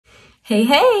Hey,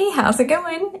 hey, how's it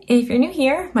going? If you're new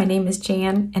here, my name is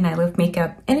Jan and I love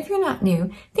makeup. And if you're not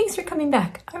new, thanks for coming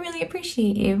back. I really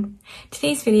appreciate you.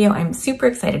 Today's video I'm super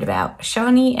excited about.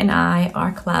 Shani and I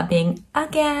are collabing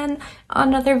again on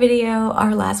another video.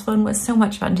 Our last one was so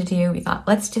much fun to do. We thought,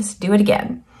 let's just do it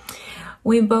again.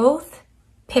 We both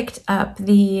picked up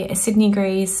the Sydney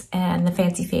Grace and the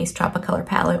Fancy Face Tropicolor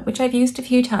palette, which I've used a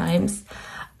few times.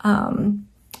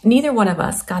 Neither one of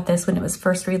us got this when it was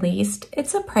first released.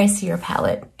 It's a pricier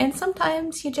palette, and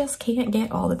sometimes you just can't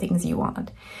get all the things you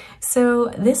want. So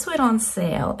this went on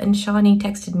sale, and Shani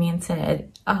texted me and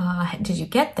said, did you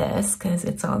get this? Because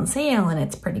it's on sale and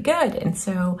it's pretty good. And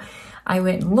so I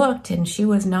went and looked, and she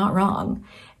was not wrong.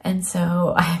 And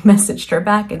so I messaged her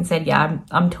back and said, yeah,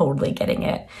 I'm totally getting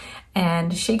it.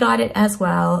 And she got it as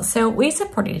well. So we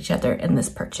supported each other in this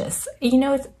purchase. You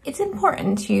know, it's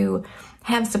important to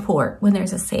have support when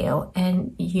there's a sale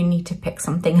and you need to pick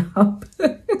something up.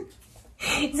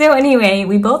 So anyway,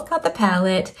 we both got the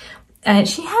palette.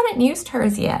 She hadn't used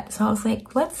hers yet. So I was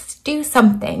like, let's do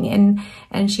something.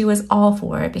 And she was all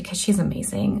for it because she's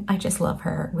amazing. I just love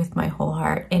her with my whole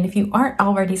heart. And if you aren't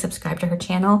already subscribed to her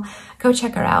channel, go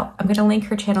check her out. I'm going to link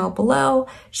her channel below.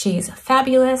 She's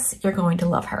fabulous. You're going to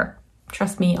love her.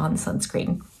 Trust me on the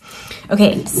sunscreen.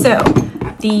 Okay, so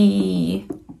the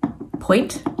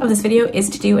point of this video is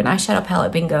to do an eyeshadow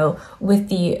palette bingo with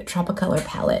the Tropicolor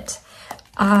palette.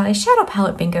 Eyeshadow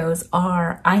palette bingos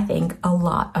are, I think, a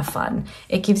lot of fun.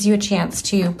 It gives you a chance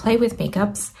to play with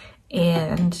makeups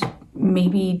and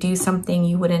maybe do something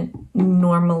you wouldn't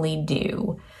normally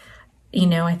do. You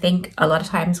know, I think a lot of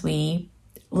times we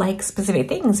like specific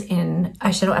things in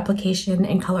eyeshadow application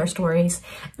and color stories,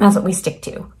 and that's what we stick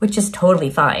to, which is totally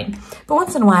fine. But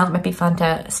once in a while, it might be fun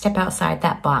to step outside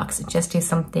that box and just do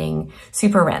something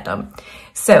super random.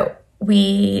 So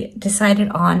we decided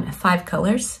on 5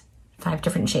 colors, 5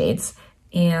 different shades,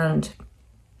 and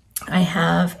I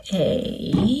have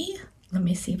let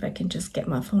me see if I can just get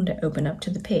my phone to open up to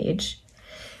the page.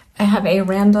 I have a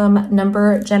random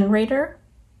number generator.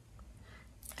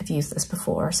 I've used this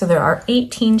before. So there are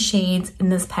 18 shades in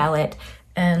this palette.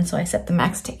 And so I set the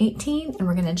max to 18 and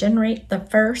we're gonna generate the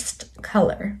first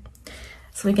color.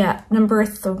 So we got number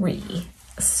 3.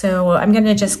 So I'm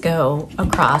gonna just go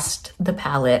across the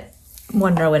palette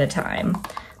one row at a time.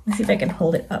 Let's see if I can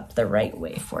hold it up the right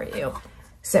way for you.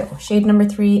 So shade number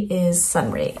 3 is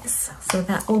Sun Rays. So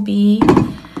that will be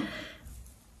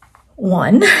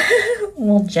 1.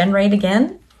 We'll generate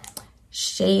again.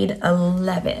 Shade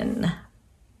 11.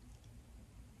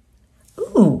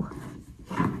 Ooh,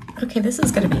 okay, this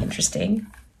is gonna be interesting.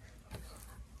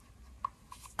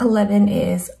 11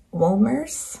 is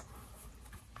Wolmer's.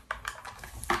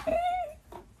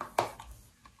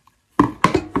 All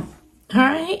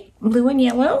right, blue and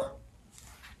yellow.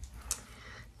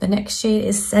 The next shade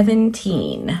is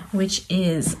 17, which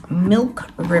is Milk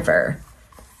River.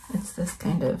 It's this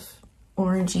kind of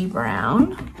orangey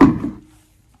brown.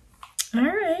 All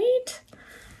right.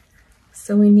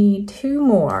 So we need 2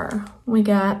 more. We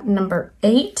got number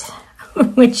 8,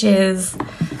 which is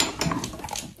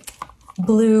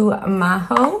Blue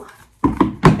Maho.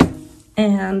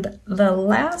 And the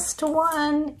last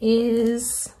one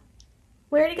is,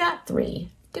 we already got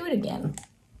 3. Do it again.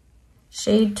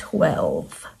 Shade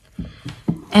 12.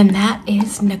 And that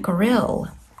is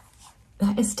Negril.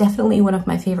 That is definitely one of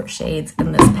my favorite shades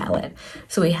in this palette.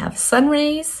 So we have Sun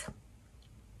Rays,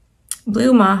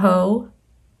 Blue Maho,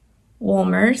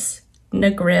 Wolmer's,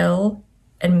 Negril,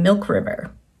 and Milk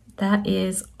River. That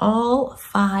is all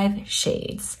 5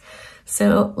 shades.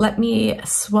 So let me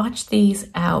swatch these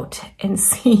out and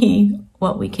see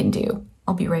what we can do.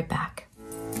 I'll be right back.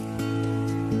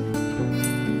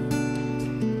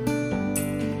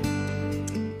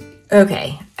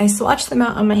 Okay, I swatched them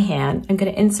out on my hand. I'm gonna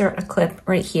insert a clip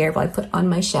right here while I put on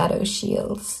my shadow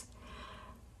shields.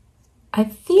 I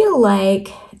feel like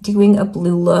doing a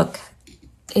blue look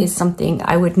is something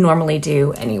I would normally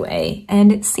do anyway,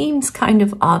 and it seems kind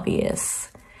of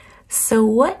obvious. So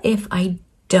what if I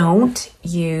don't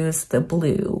use the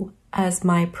blue as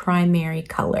my primary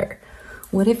color?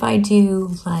 What if I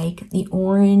do like the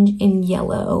orange and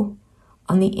yellow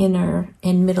on the inner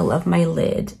and middle of my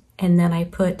lid, and then I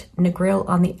put Negril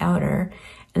on the outer,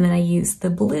 and then I use the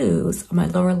blues on my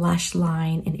lower lash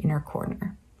line and inner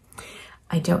corner?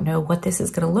 I don't know what this is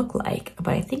gonna look like,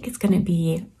 but I think it's gonna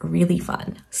be really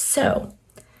fun. So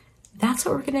that's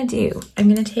what we're gonna do. I'm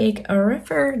gonna take a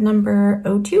Refer number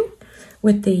 02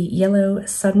 with the yellow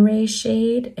Sunray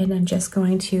shade, and I'm just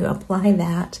going to apply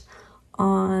that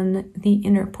on the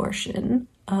inner portion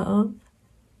of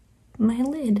my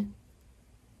lid.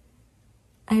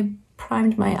 I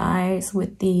primed my eyes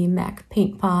with the MAC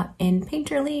Paint Pot in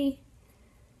Painterly.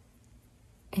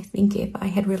 I think if I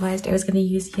had realized I was going to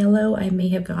use yellow, I may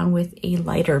have gone with a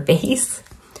lighter base.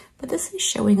 But this is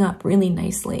showing up really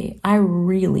nicely. I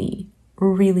really,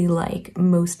 really like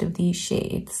most of these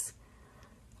shades.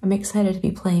 I'm excited to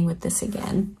be playing with this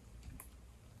again.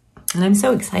 And I'm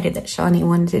so excited that Shani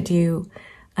wanted to do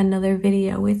another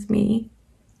video with me.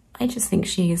 I just think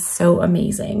she is so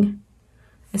amazing.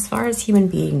 As far as human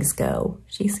beings go,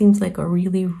 she seems like a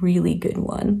really, really good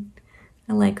one.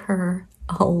 I like her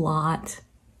a lot.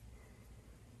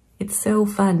 It's so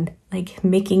fun, like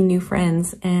making new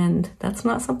friends, and that's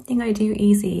not something I do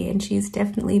easy, and she's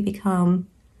definitely become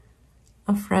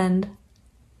a friend,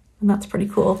 and that's pretty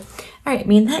cool. All right, I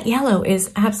mean, that yellow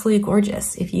is absolutely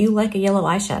gorgeous. If you like a yellow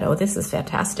eyeshadow, this is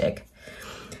fantastic.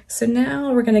 So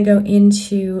now we're gonna go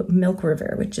into Milk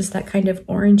River, which is that kind of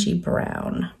orangey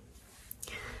brown.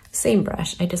 Same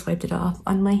brush, I just wiped it off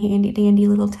on my handy dandy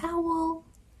little towel,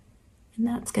 and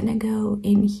that's gonna go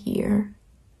in here.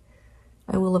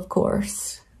 I will, of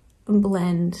course,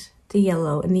 blend the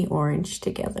yellow and the orange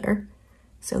together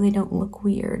so they don't look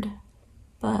weird,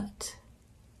 but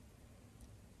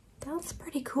that's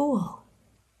pretty cool.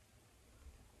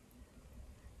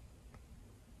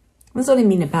 That's what I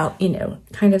mean about, you know,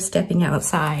 kind of stepping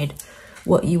outside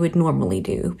what you would normally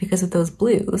do, because with those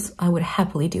blues, I would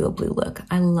happily do a blue look.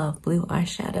 I love blue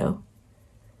eyeshadow.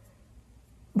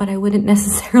 But I wouldn't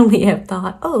necessarily have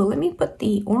thought, oh, let me put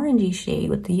the orangey shade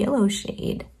with the yellow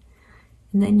shade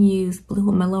and then use blue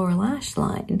on my lower lash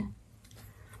line.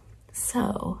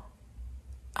 So,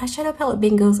 eyeshadow palette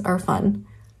bingos are fun.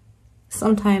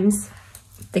 Sometimes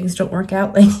things don't work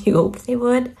out like you hope they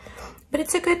would, but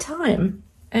it's a good time.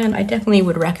 And I definitely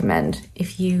would recommend,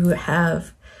 if you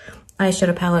have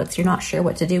eyeshadow palettes you're not sure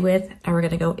what to do with, and we're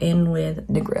gonna go in with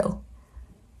the Grill.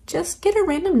 Just get a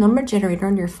random number generator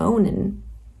on your phone and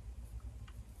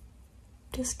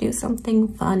just do something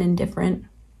fun and different.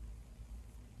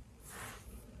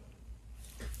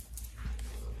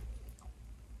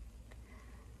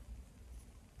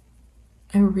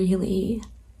 I really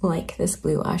like this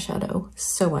blue eyeshadow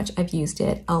so much. I've used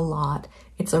it a lot.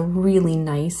 It's a really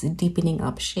nice deepening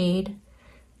up shade,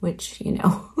 which, you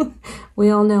know, we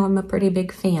all know I'm a pretty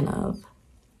big fan of.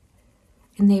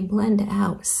 And they blend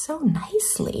out so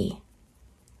nicely.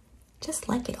 Just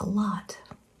like it a lot.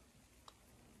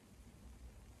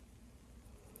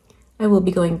 I will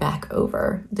be going back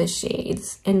over the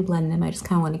shades and blend them. I just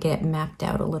kind of want to get it mapped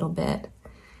out a little bit.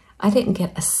 I didn't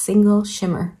get a single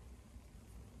shimmer.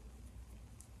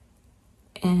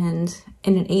 And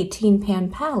in an 18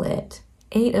 pan palette,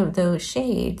 8 of those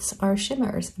shades are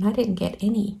shimmers, and I didn't get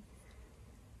any.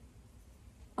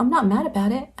 I'm not mad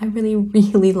about it. I really,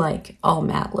 really like all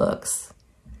matte looks.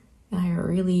 I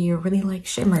really, really like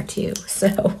shimmer too. So,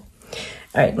 all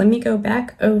right, let me go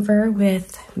back over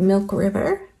with Milk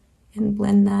River and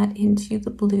blend that into the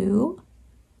blue.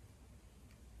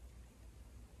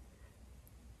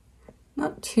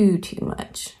 Not too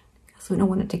much, because we don't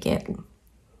want it to get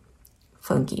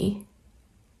funky.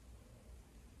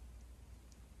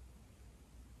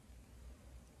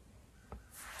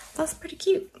 That's pretty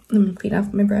cute. I'm gonna clean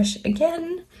off my brush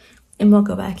again, and we'll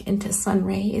go back into Sun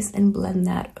Rays and blend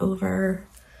that over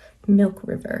Milk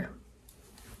River.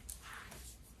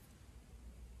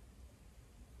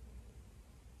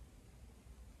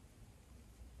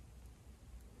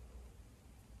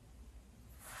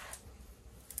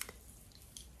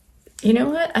 You know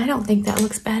what? I don't think that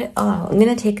looks bad at all. I'm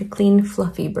gonna take a clean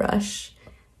fluffy brush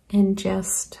and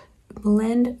just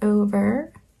blend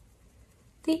over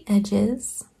the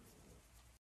edges.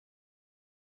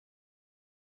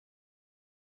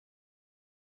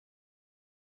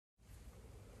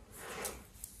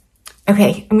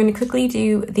 Okay, I'm gonna quickly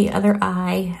do the other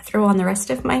eye, throw on the rest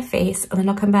of my face, and then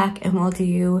I'll come back and we'll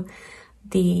do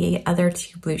the other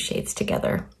 2 blue shades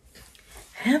together.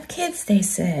 Have kids, they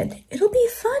said. It'll be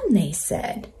fun, they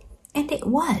said. And it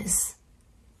was,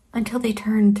 until they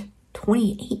turned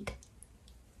 28.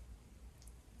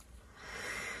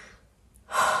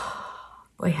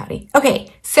 Boy, howdy.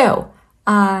 Okay, so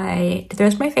I did the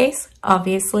rest of my face,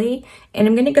 obviously, and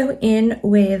I'm gonna go in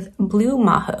with Blue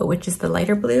Maho, which is the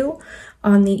lighter blue,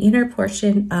 on the inner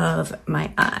portion of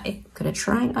my eye. I'm gonna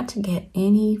try not to get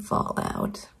any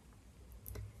fallout.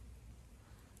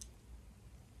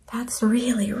 That's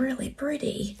really, really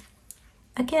pretty.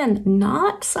 Again,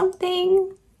 not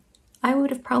something I would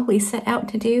have probably set out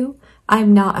to do.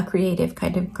 I'm not a creative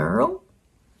kind of girl,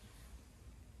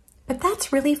 but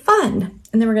that's really fun.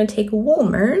 And then we're gonna take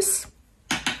Wolmer's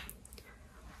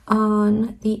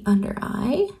on the under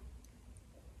eye.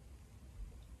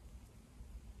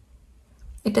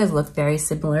 It does look very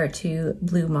similar to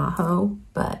Blue Maho,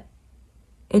 but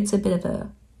it's a bit of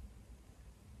a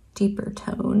deeper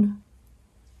tone.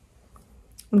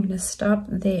 I'm gonna stop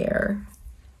there.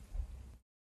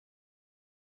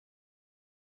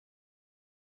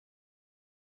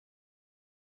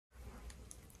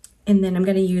 And then I'm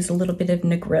gonna use a little bit of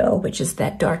Negril, which is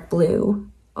that dark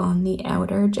blue, on the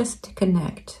outer, just to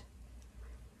connect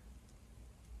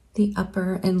the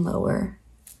upper and lower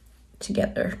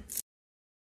together.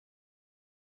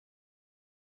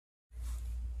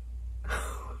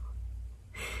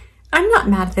 I'm not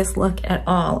mad at this look at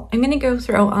all. I'm gonna go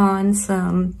throw on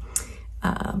some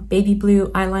baby blue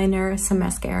eyeliner, some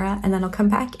mascara, and then I'll come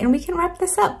back and we can wrap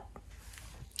this up.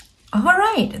 All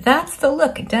right, that's the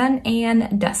look done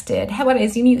and dusted. How about I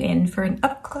zoom you in for an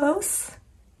up close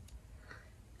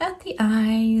at the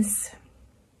eyes?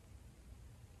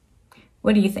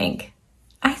 What do you think?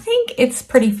 I think it's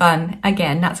pretty fun.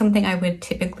 Again, not something I would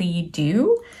typically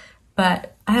do,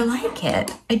 but I like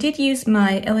it. I did use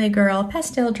my LA Girl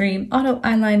Pastel Dream Auto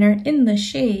Eyeliner in the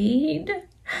shade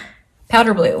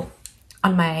Powder Blue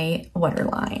on my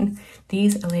waterline.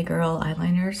 These LA Girl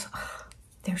eyeliners, oh,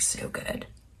 they're so good.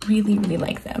 Really, really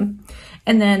like them.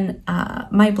 And then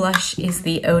my blush is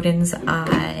the Odin's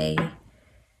Eye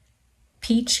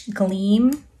Peach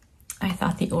Gleam. I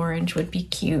thought the orange would be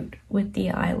cute with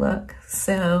the eye look.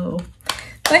 So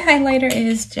my highlighter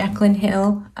is Jaclyn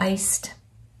Hill Iced.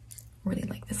 Really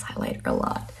like this highlighter a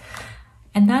lot.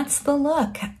 And that's the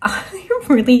look. I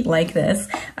really like this.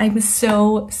 I'm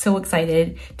so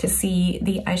excited to see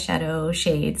the eyeshadow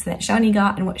shades that Shani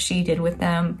got and what she did with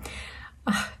them.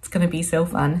 It's gonna be so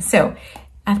fun. So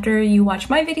after you watch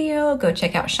my video, go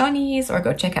check out Shani's, or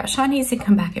go check out Shani's and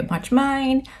come back and watch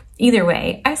mine. Either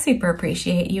way, I super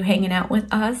appreciate you hanging out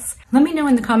with us. Let me know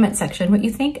in the comment section what you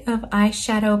think of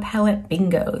eyeshadow palette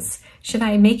bingos. Should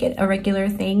I make it a regular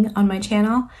thing on my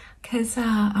channel? Because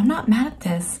I'm not mad at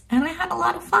this, and I had a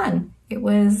lot of fun. It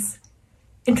was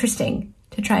interesting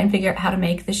to try and figure out how to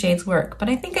make the shades work, but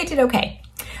I think I did okay.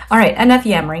 All right, enough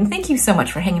yammering. Thank you so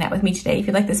much for hanging out with me today. If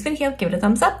you liked this video, give it a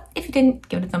thumbs up. If you didn't,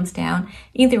 give it a thumbs down.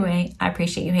 Either way, I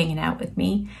appreciate you hanging out with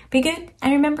me. Be good,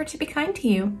 and remember to be kind to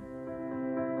you.